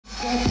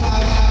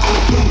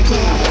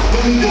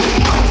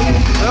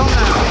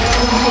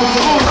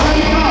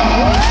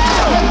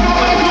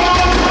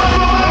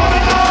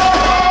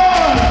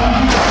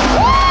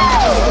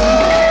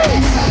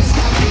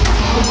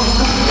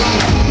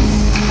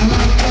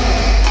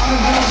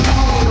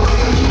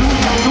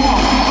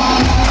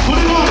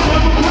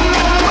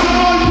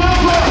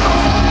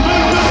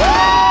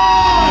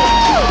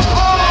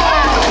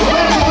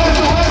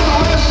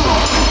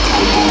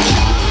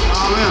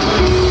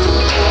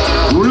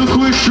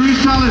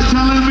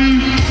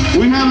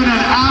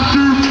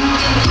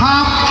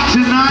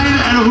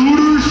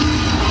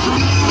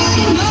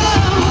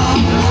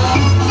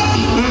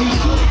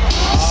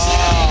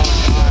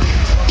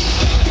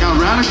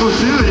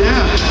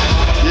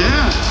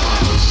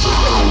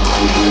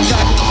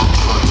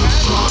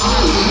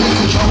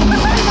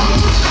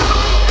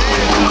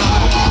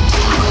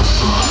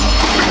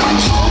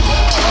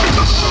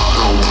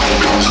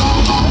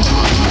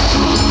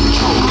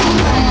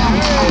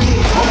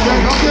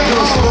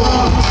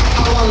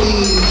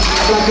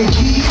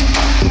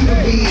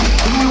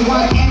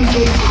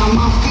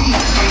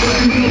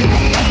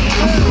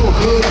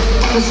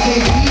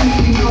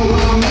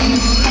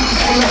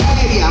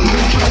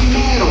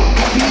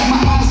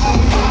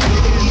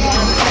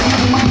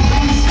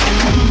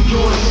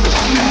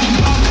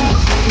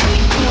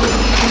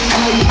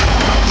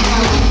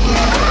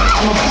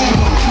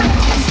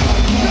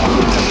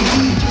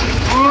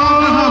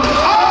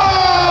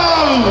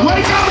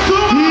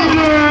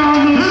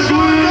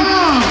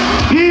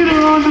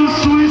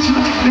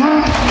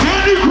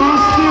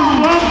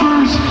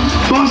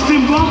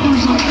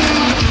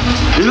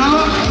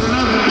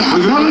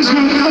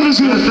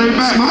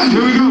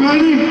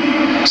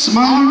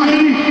Smiley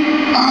ready?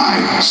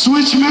 Alright,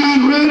 switch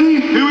man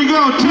ready? Here we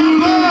go,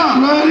 Tampa!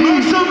 Ready?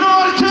 Make some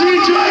noise, Tampa!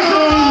 Make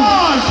some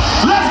noise!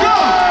 Let's go!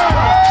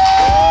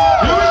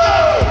 Here we go!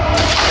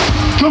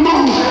 Come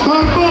on,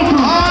 back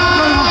bumper!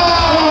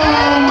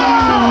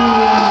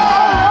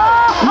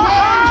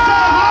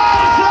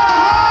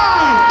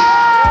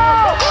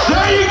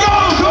 There you go,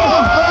 go!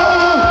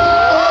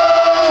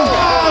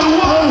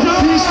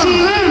 He's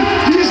still in!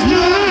 He's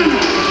still in!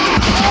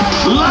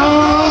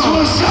 That's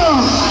what's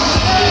up!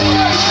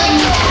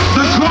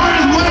 The car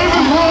is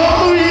waving!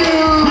 Oh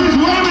yeah! He's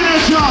waving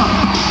at y'all!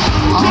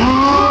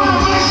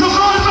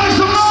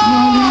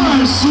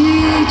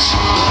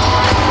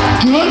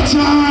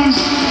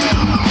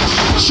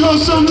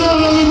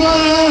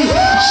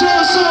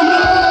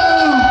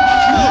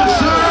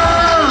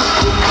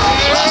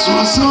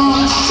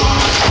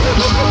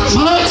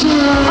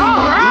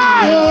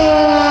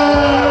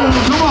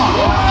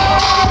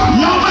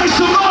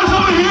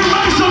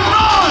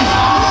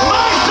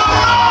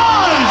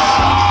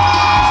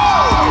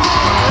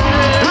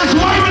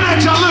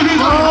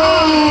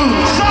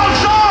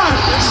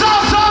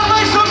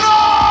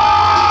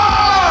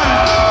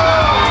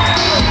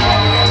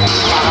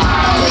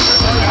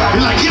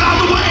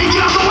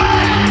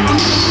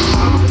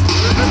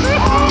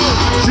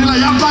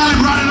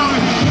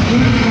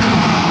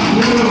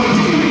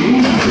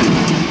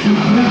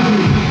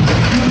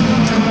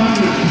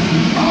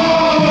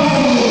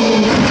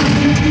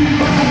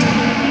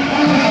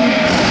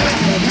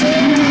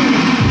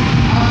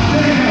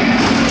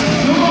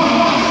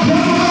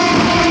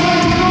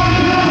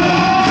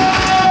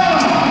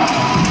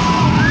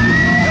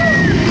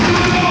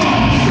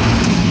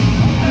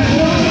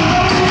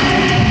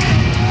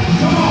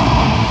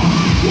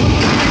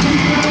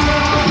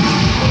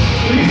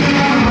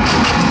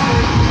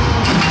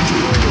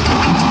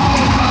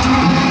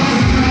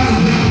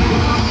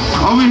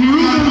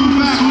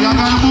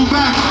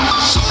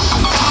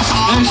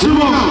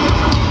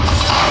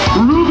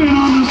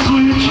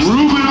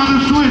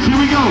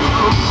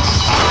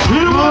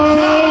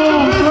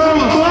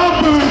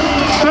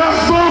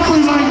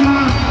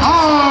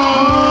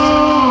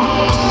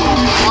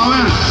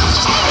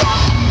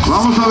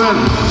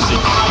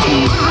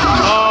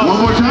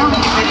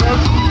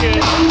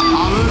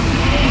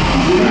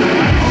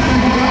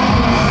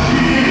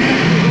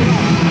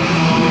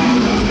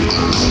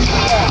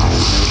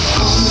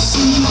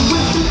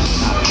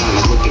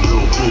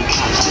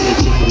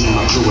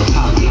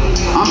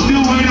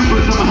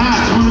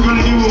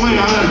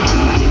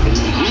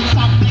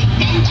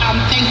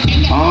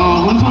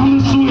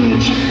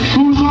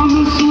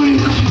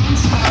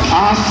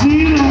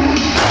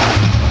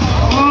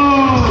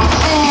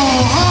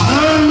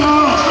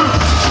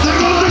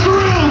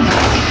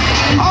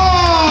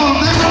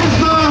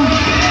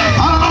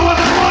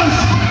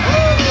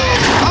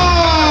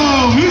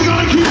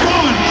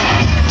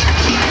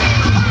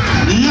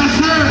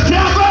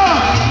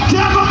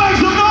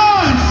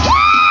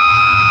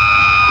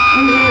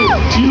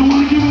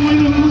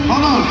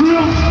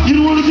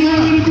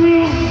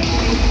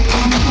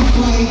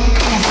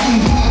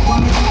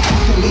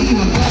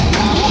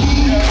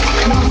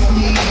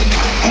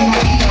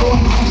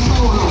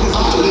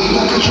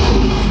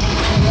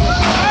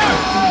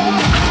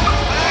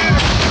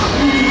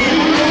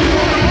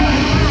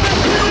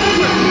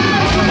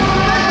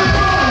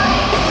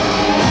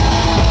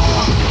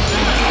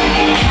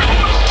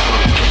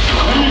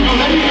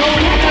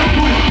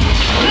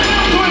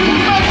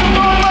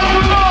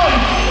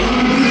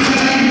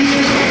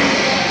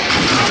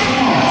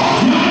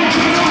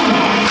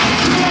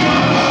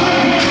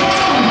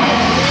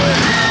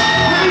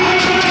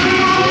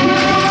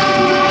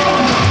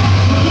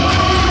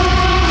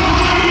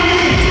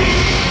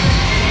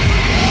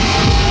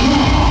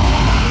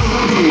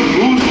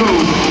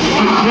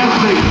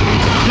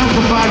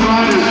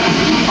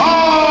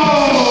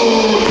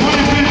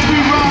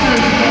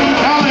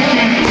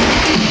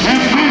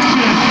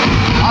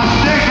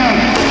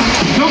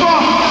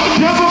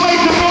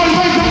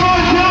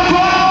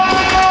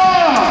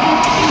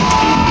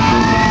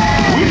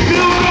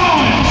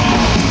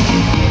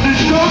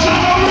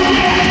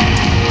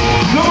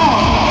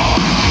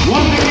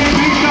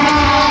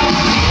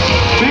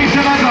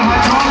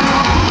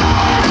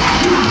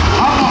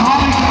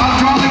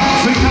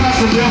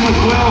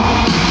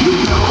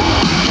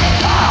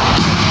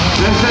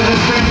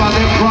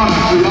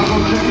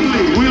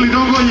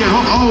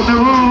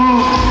 Never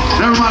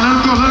mind.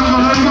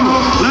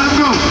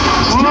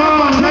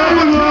 Let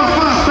him go.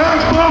 Back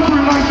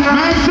bumper like that.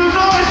 Make some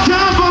noise,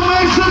 Tampa.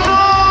 Make some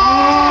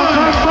noise.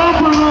 Back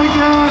bumper like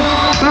that.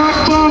 Back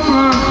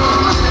bumper.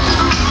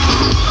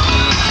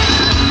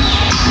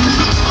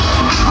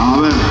 Oh,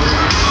 man.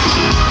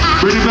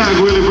 Bring it back,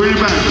 Willie. Bring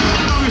it back.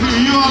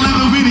 You all in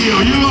the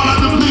video. You all in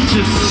the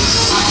pictures.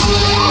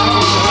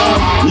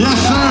 Yes,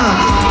 sir.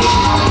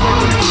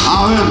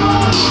 Oh, man.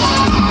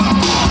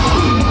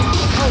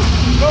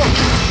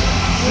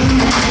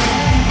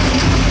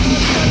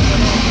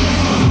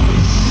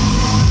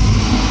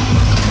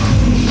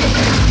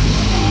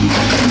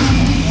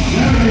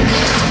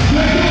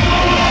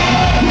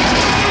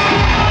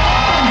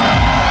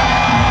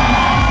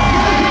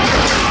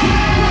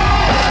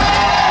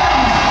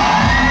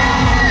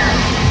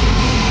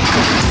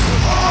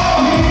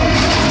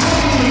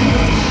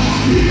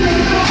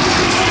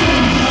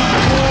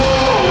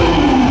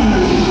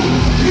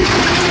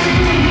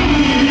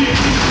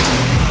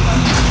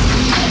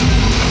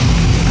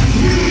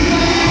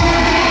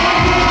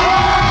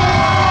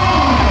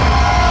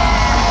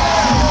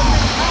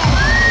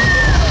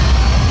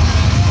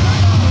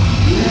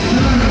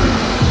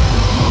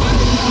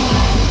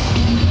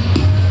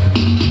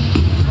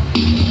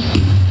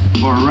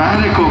 For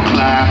radical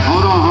class.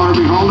 Hold on,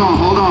 Harvey.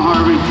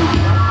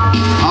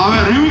 All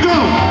right, here we go.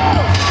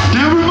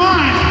 Never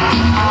mind.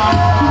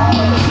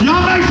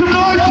 Y'all make some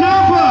noise,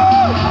 Tampa.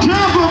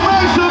 Tampa,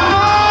 make some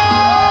noise.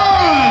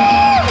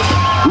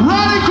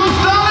 Radical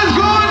style is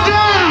going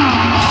down.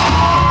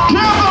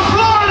 Tampa,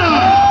 Florida.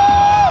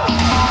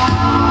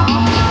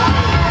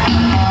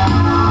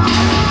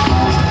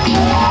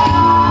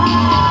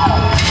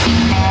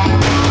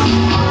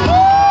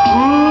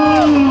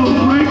 Oh,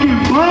 breaking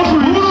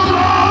bumper.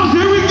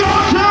 Here we go,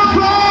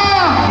 Tampa.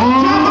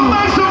 Tampa,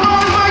 make some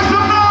noise.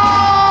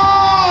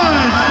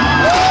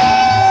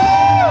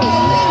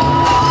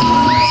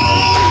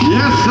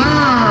 Yes, sir.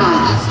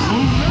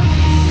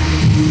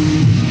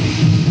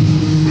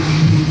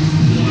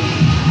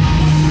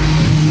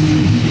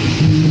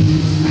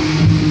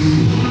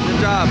 Good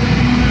job.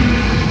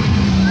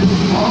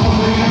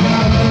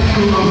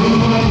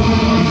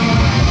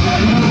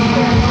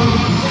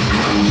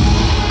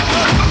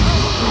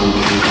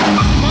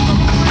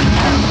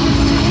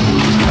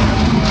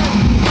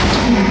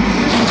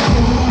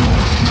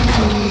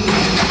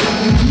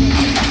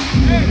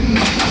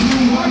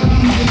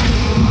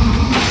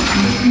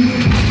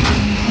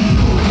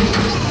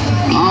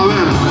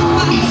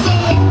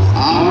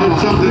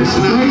 He's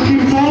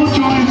breaking ball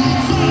joints.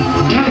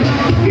 Hey,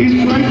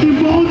 he's breaking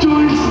ball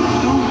joints.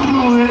 Don't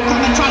throw it.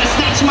 Try to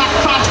snatch my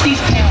cross,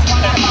 these pants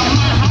run out of my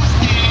house.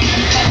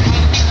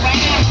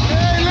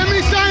 Hey, let me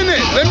sign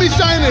it. Let me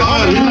sign it.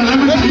 Let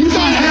me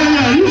sign it.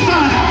 Yeah, you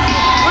sign it.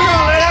 We're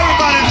gonna let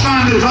everybody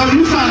sign this.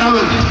 You sign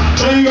it.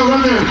 There you go,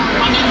 right there.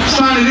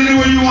 Sign it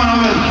anywhere you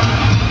want.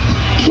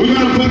 We're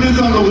gonna put this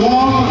on the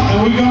wall, and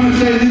we're gonna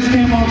say this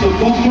came off the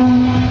bumper.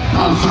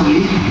 I'm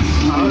sorry.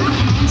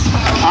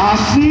 I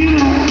see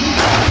that.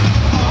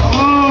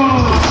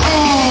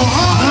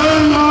 There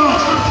you go.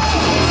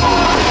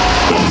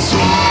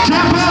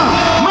 Tampa,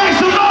 make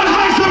some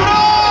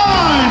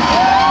noise.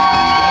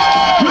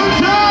 Good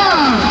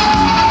time.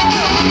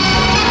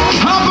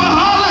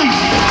 Tampaholics.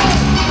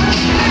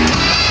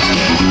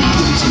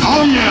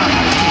 Oh yeah.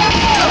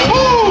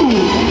 Woo.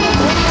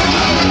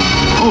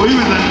 Oh,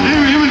 even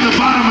the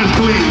bottom is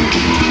clean.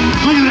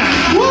 Look at that.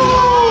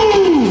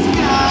 Woo.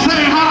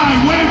 Say hi.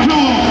 Wave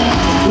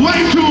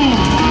to him.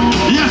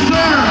 Yes,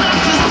 sir.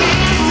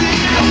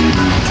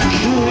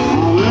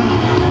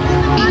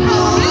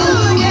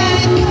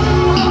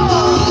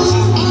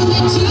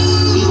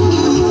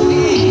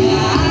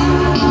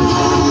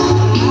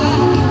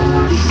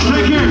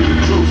 Take care.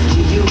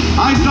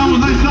 Ice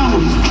numbers.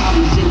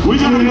 We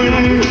gotta wait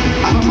here.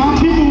 My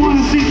people want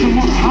to see some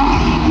more hot.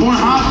 More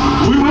hot.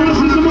 We want to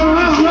see some more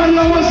hot. Right,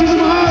 y'all want to see some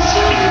hot?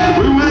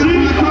 We went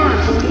in the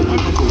cars.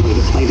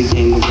 Play the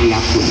game the way I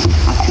play.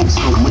 I cut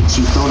so much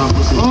you thought I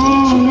was a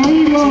Oh, there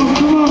you go.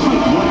 Come on.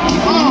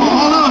 Oh,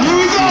 hold on. Here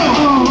we go.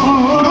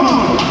 Come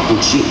on.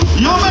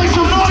 Y'all make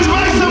some noise.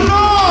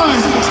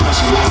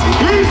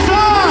 East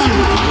side.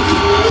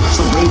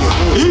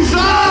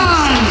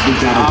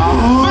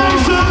 Make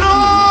some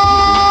noise.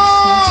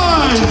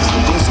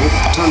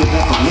 Turn it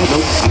up a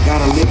little. I got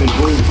a living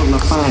room full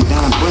of fine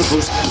dime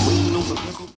bristles.